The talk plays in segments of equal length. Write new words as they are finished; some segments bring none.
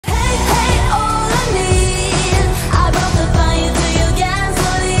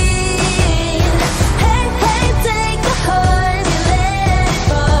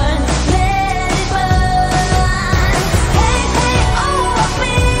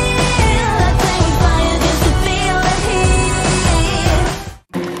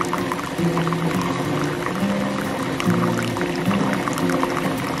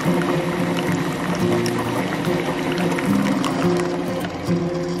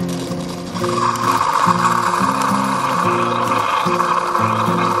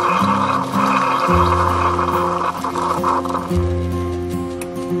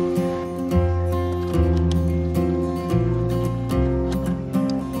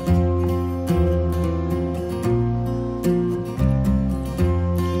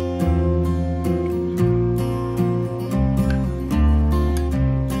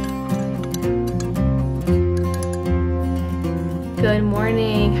Good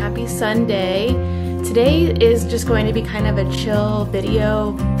morning, happy Sunday. Today is just going to be kind of a chill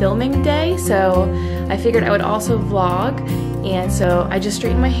video filming day, so I figured I would also vlog, and so I just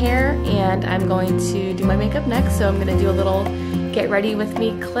straightened my hair and I'm going to do my makeup next. So I'm going to do a little get ready with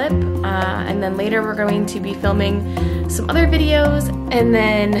me clip, and then later we're going to be filming some other videos, and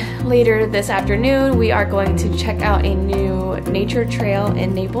then later this afternoon we are going to check out a new nature trail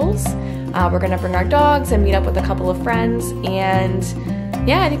in Naples. We're gonna bring our dogs and meet up with a couple of friends, and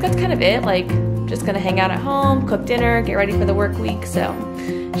yeah, I think that's kind of it. Like, just gonna hang out at home, cook dinner, get ready for the work week. So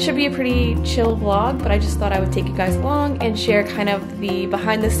should be a pretty chill vlog, but I just thought I would take you guys along and share kind of the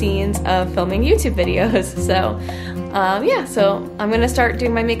behind the scenes of filming YouTube videos. So yeah, so I'm gonna start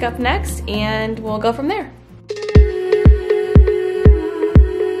doing my makeup next and we'll go from there.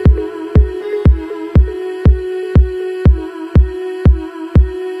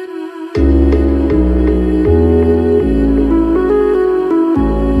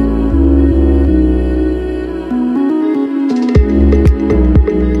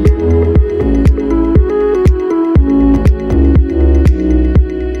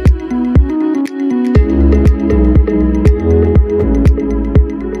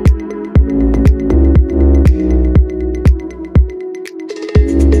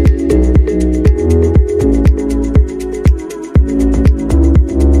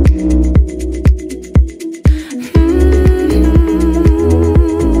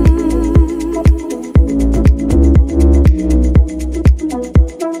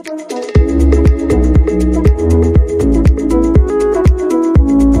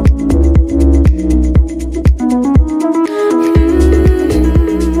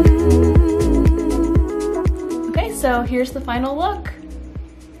 So here's the final look.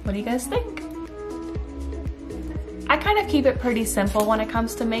 What do you guys think? I kind of keep it pretty simple when it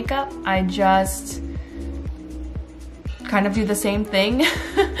comes to makeup. I just kind of do the same thing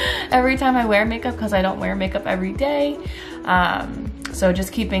every time I wear makeup because I don't wear makeup every day. So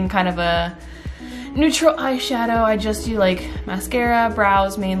just keeping kind of a neutral eyeshadow. I just do like mascara,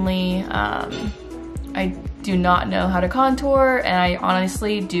 brows mainly. I do not know how to contour, and I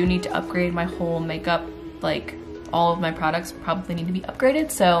honestly do need to upgrade my whole makeup. Like, all of my products probably need to be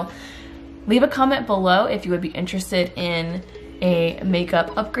upgraded. So leave a comment below if you would be interested in a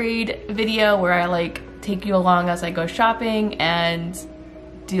makeup upgrade video where I like take you along as I go shopping and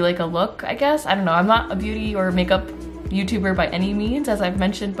do like a look, I guess. I don't know, I'm not a beauty or makeup YouTuber by any means, as I've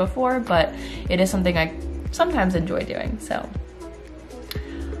mentioned before, but it is something I sometimes enjoy doing. So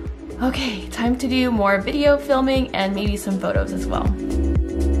okay, time to do more video filming and maybe some photos as well.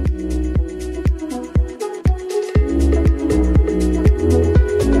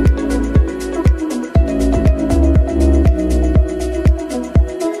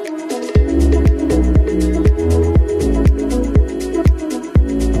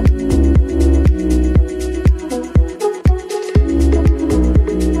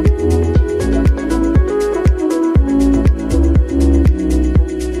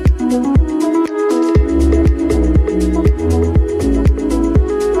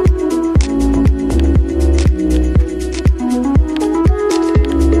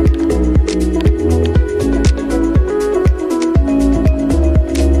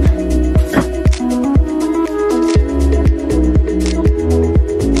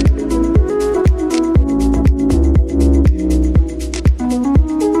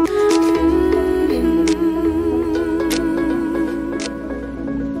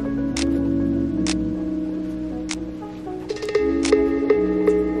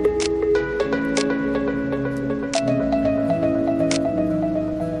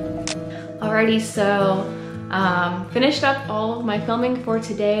 Alrighty, so finished up all of my filming for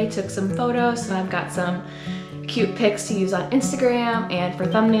today, took some photos, so I've got some cute pics to use on Instagram and for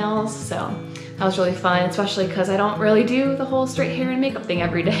thumbnails, so that was really fun, especially because I don't really do the whole straight hair and makeup thing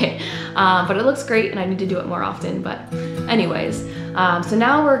every day. But it looks great and I need to do it more often. But anyways, so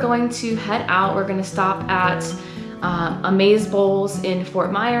now we're going to head out. We're gonna stop at Amaze Bowls in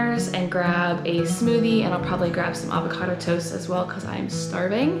Fort Myers and grab a smoothie, and I'll probably grab some avocado toast as well because I'm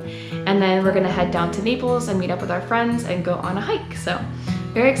starving. And then we're gonna head down to Naples and meet up with our friends and go on a hike. So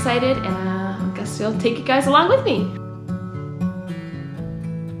very excited, and I guess I'll take you guys along with me.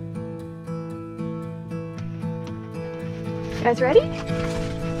 You guys ready?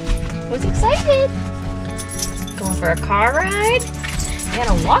 Who's excited? Going for a car ride and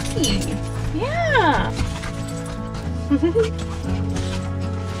a walkie. Yeah.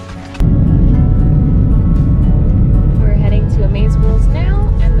 We're heading to Amaze Bowls now,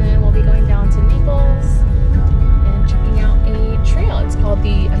 and then we'll be going down to Naples and checking out a trail. It's called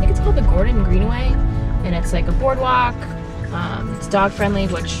I think it's called the Gordon Greenway, and it's like a boardwalk. It's dog friendly,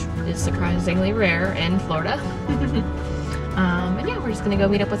 which is surprisingly rare in Florida. And yeah, we're just gonna go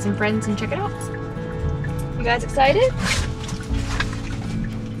meet up with some friends and check it out. You guys excited?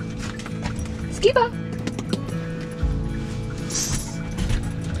 Skiba!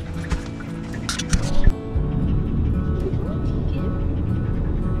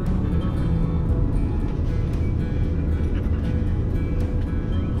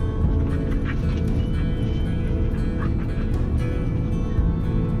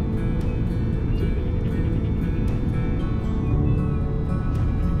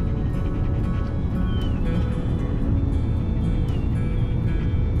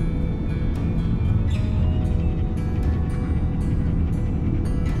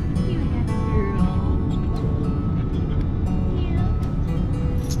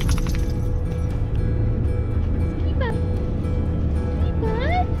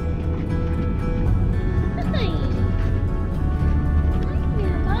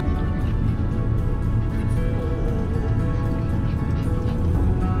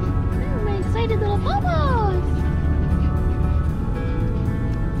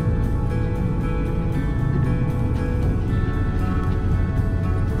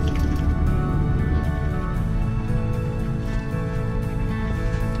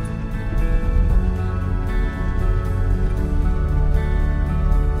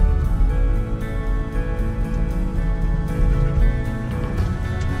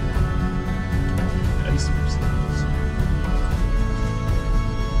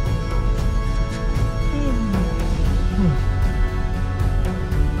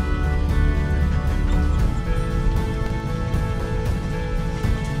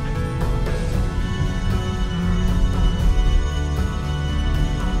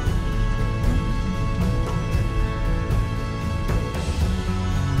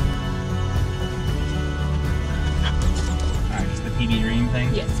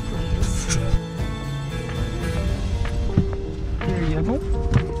 Thing? Yes, please. There you go.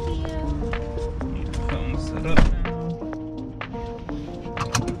 Need the phone set up now.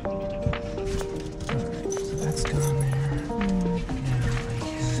 Alright, so that's gone there.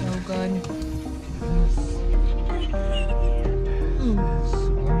 So good.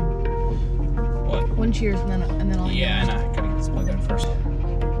 What? One cheers and then I'll Yeah, I know. I gotta get this plugged in first.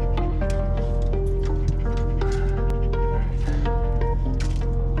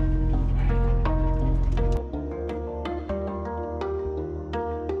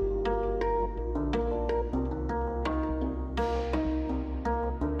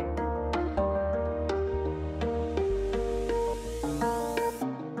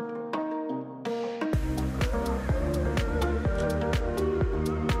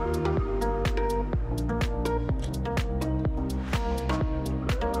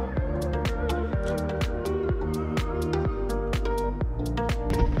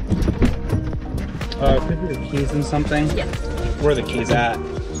 Put your keys in something? Yes. Where are the keys at?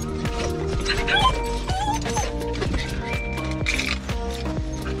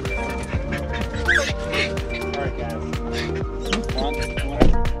 Alright guys.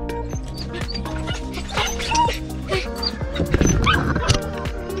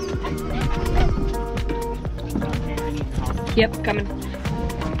 Yep, coming.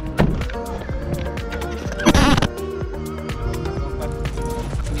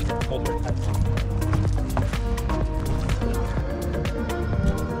 Hold her tight.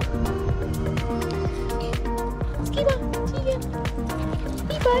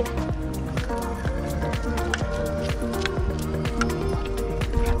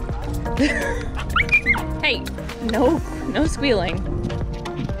 Hey, no squealing.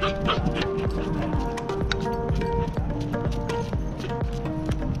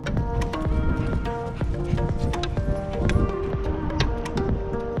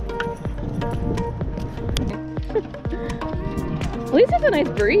 At least it's a nice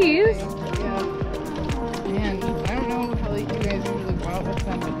breeze. Yeah. Man, I don't know how you guys usually go out with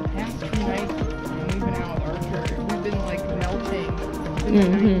them, but the past 2 nights when we've been out with Archer, we've been like melting. It's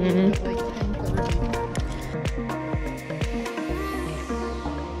been at like 10:30.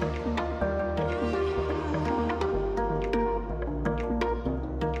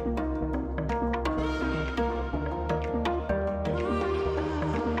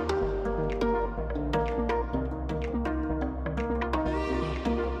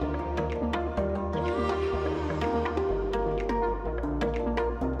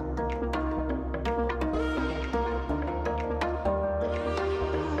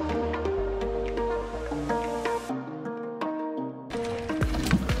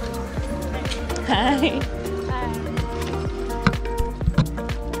 Hi.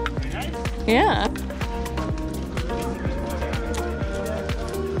 Yeah.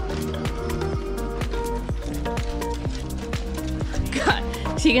 God,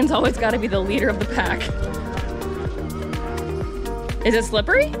 Tegan's always got to be the leader of the pack. Is it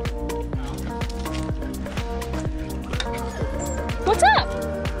slippery? What's up?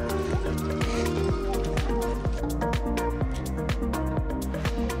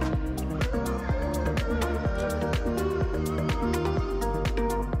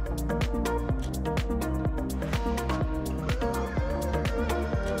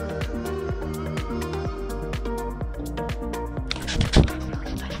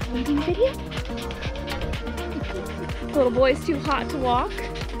 Video? The little boy's too hot to walk.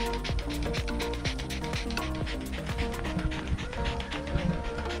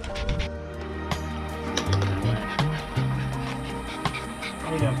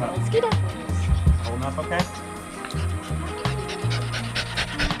 How you doing, pup? Mosquito. Holding up okay?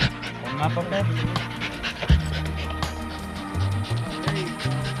 Holding up okay?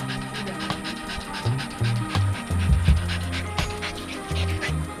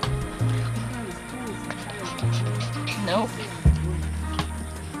 Nope.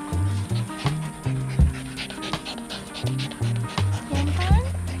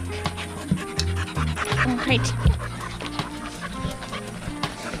 All right.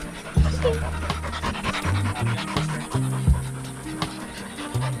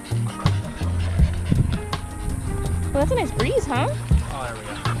 Well, that's a nice breeze, huh? Oh, there we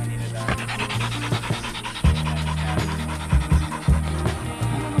go. I needed that.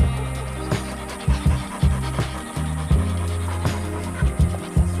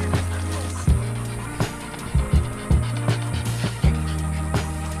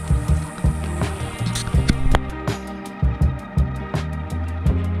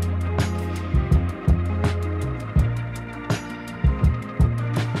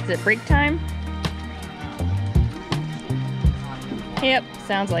 Is it break time? Yep,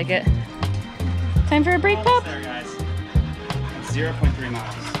 sounds like it. Time for a break, pup? There, guys. 0.3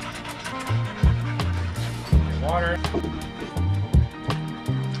 miles. Water.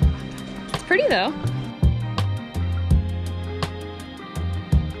 It's pretty though.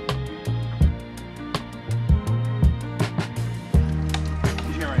 Did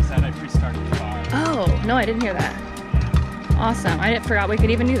you hear what I said? I pre-started the bar. Oh, no, I didn't hear that. Awesome. I forgot we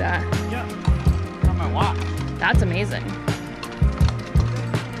could even do that. Yeah. On my watch. That's amazing.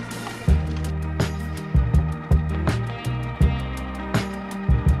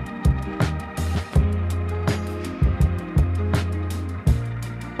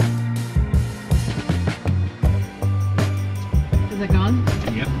 Is it gone?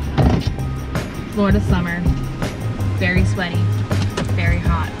 Yep. Florida summer. Very sweaty. Very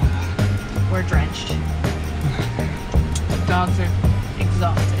hot. We're drenched. Dogs are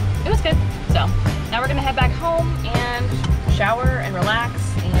exhausted. It was good. So now we're gonna head back home and shower and relax,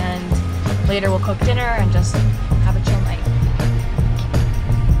 and later we'll cook dinner and just have a chill night.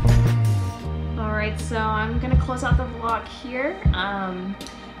 All right, so I'm gonna close out the vlog here.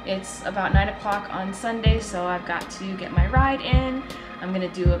 It's about 9 o'clock on Sunday, so I've got to get my ride in. I'm gonna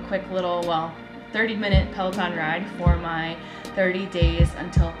do a quick little, well, 30-minute Peloton ride for my 30 days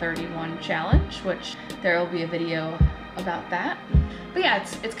until 31 challenge, which there will be a video about that. But yeah,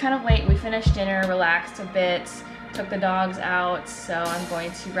 it's kind of late. We finished dinner, relaxed a bit, took the dogs out, so I'm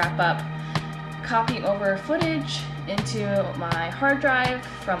going to wrap up copying over footage into my hard drive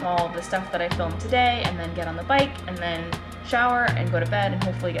from all the stuff that I filmed today, and then get on the bike and then shower and go to bed and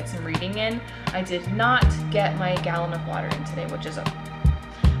hopefully get some reading in. I did not get my gallon of water in today, which is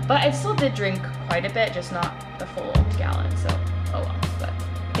but I still did drink quite a bit, just not the full gallon, so oh well. But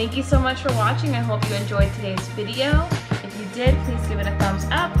thank you so much for watching. I hope you enjoyed today's video. If you did, please give it a thumbs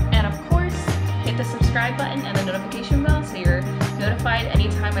up, and of course, hit the subscribe button and the notification bell so you're notified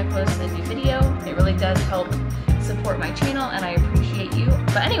anytime I post a new video. It really does help support my channel and I appreciate you.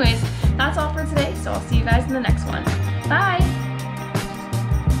 But anyways, that's all for today, so I'll see you guys in the next one. Bye!